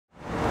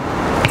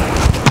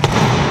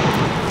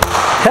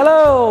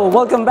Hello,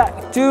 welcome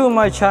back to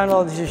my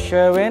channel. This is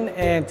Sherwin,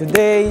 and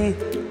today,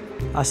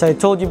 as I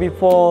told you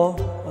before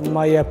on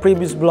my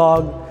previous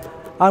blog,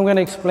 I'm going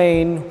to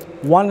explain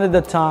one at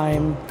a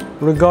time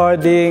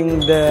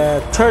regarding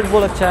the third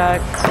ball attack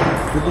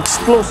with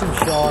explosive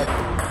shot,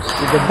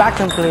 with the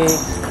backhand play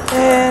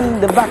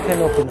and the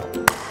backhand opener.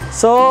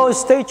 So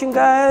stay tuned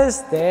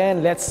guys,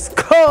 then let's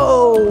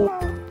go!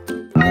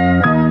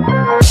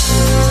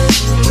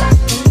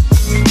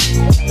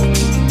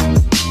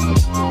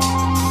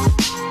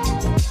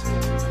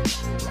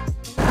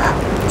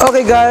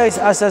 Okay guys,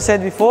 as I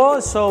said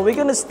before, so we're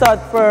gonna start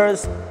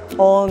first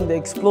on the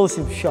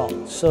explosive shot.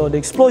 So the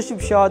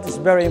explosive shot is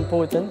very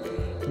important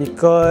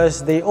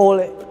because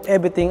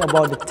everything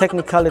about the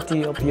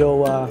technicality of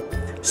your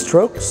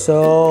stroke.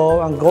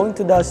 So I'm going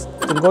to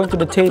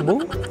the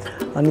table.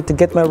 I need to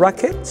get my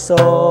racket.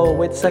 So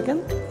wait a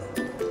second.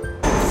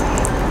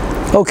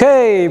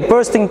 Okay,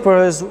 first thing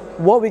first,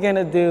 what we're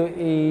gonna do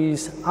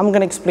is I'm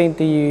gonna explain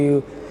to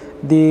you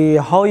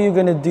how you're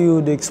gonna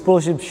do the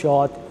explosive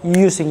shot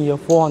using your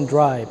forehand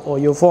drive or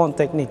your forehand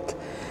technique.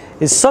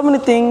 There's so many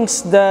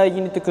things that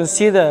you need to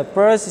consider.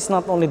 First, it's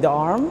not only the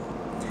arm.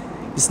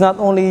 It's not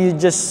only you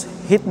just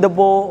hit the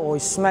ball or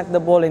smack the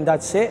ball and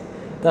that's it.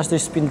 That's the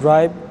spin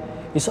drive.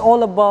 It's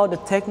all about the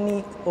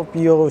technique of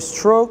your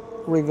stroke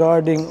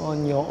regarding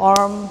on your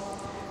arm,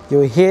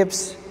 your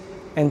hips,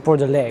 and for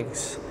the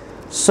legs.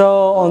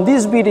 So on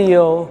this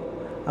video,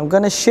 I'm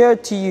gonna share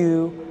to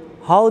you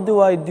how do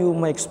I do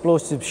my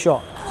explosive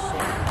shot.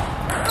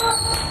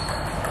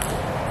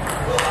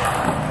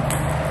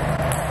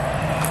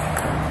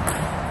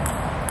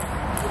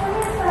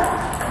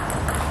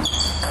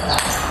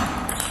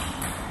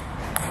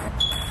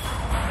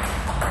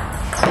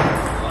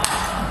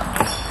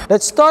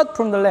 Let's start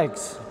from the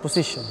legs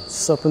position.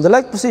 So from the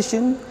leg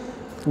position,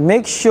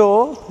 make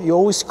sure you're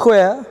always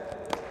square,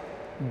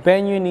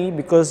 bend your knee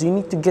because you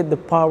need to get the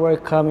power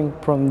coming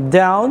from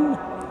down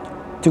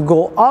to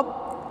go up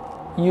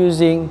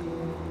using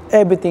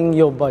everything,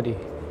 your body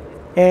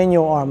and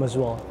your arm as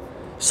well.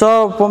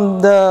 So from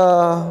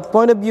the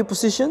point of view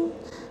position,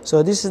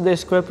 so this is the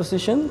square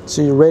position.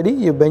 So you're ready,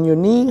 you bend your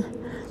knee,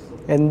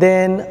 and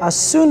then as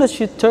soon as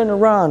you turn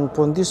around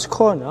from this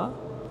corner,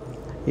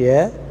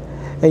 yeah,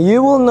 and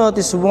you will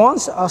notice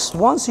once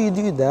you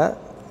do that,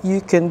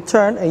 you can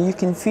turn and you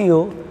can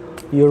feel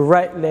your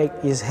right leg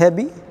is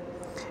heavy,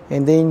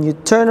 and then you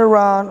turn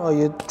around or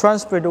you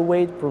transfer the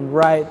weight from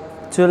right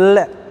to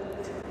left.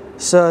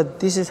 So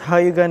this is how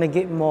you're gonna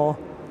get more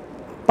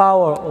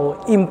power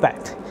or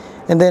impact.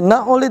 And then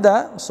not only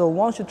that, so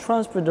once you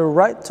transfer the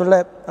right to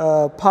left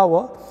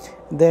power,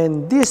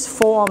 then this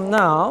forearm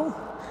now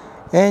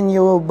and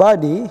your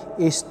body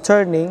is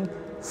turning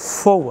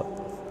forward.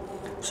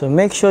 So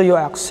make sure you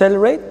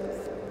accelerate.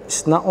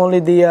 It's not only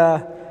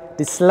the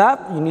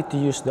slap, you need to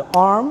use the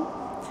arm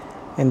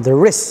and the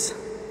wrist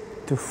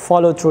to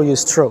follow through your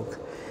stroke.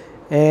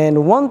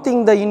 And one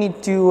thing that you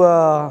need to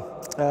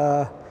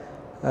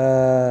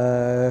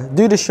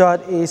do the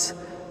shot is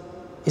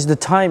the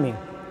timing.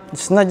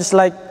 It's not just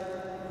like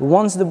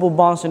once the ball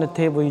bounces on the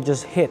table you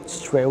just hit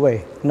straight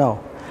away. No,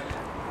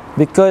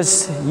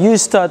 because you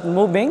start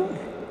moving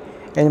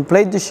and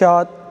play the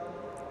shot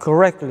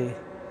correctly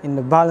in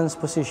the balanced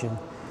position.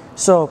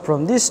 So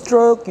from this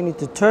stroke you need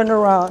to turn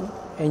around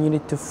and you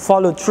need to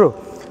follow through.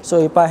 So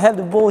if I have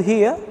the ball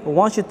here,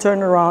 once you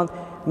turn around,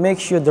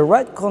 make sure the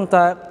right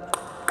contact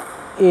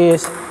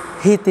is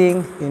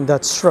hitting in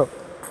that stroke.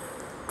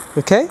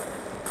 Okay,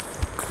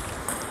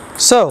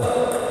 so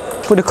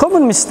for the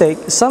common mistake,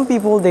 some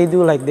people they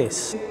do like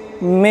this.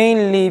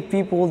 Mainly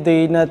people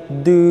they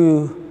not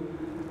do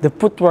the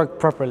footwork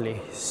properly.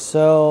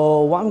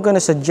 So what I'm gonna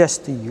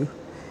suggest to you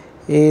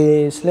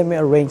is, let me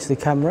arrange the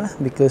camera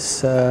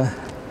because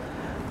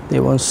they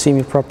won't see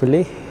me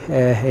properly.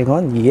 Hang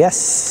on,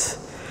 yes.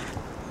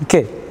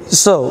 Okay,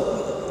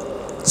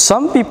 so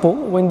some people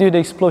when do the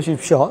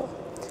explosive shot,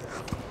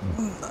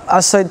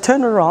 as I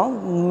turn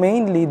around,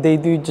 mainly they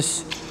do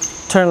just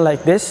turn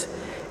like this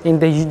and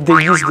they use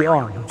the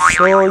arm,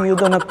 so you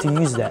don't have to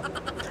use that.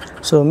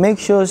 So make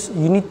sure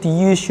you need to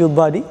use your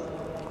body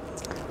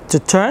to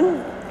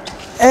turn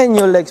and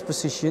your legs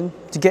position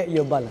to get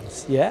your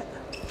balance. Yeah,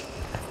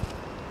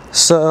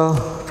 so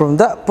from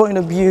that point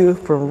of view,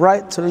 from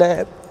right to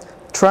left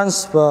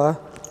transfer,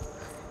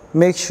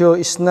 make sure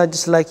it's not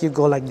just like you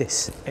go like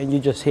this and you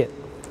just hit.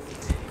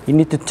 You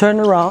need to turn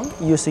around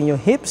using your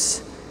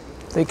hips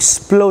to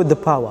explode the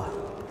power.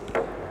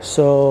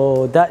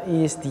 So that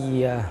is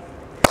the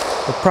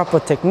proper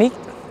technique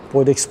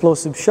for the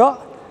explosive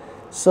shot.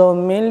 So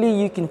mainly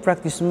you can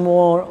practice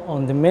more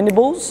on the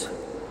mandibles,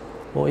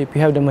 or if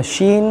you have the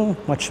machine,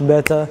 much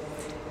better.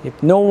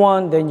 If no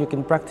one, then you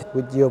can practice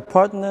with your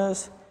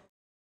partners.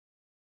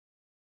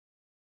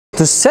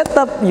 To set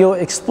up your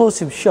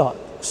explosive shot,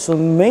 so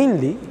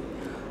mainly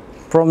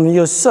from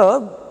your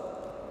serve,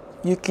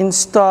 you can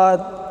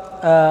start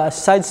a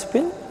side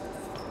spin,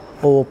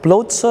 or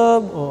float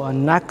serve, or a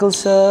knuckle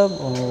serve,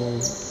 or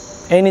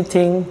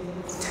anything.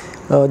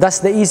 That's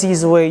the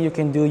easiest way you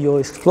can do your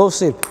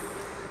explosive.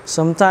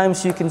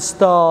 Sometimes you can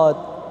start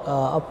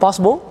a pass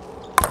ball,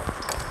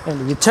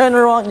 and you turn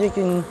around, you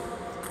can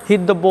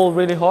hit the ball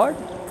really hard,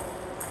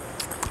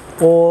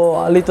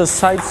 or a little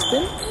side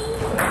spin.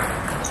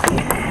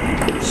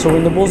 So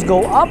when the balls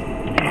go up,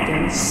 you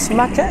can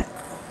smack it,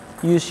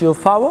 use your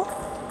power,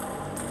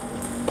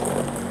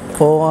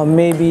 or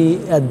maybe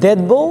a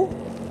dead ball.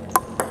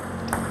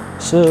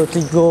 So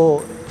to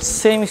go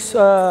same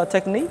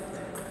technique,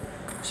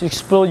 to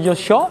explode your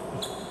shot.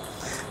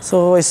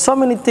 So it's so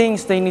many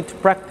things they need to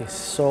practice.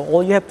 So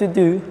all you have to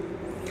do,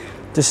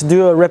 just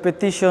do a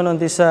repetition on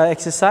this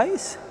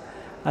exercise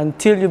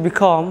until you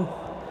become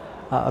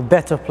a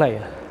better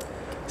player.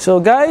 So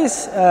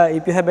guys,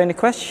 if you have any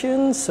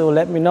questions, so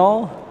let me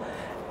know.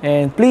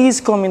 And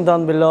please comment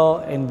down below,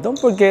 and don't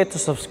forget to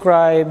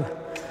subscribe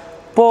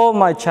for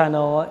my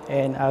channel,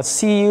 and I'll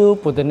see you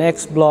for the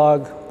next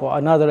vlog for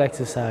another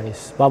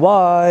exercise. Bye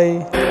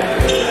bye.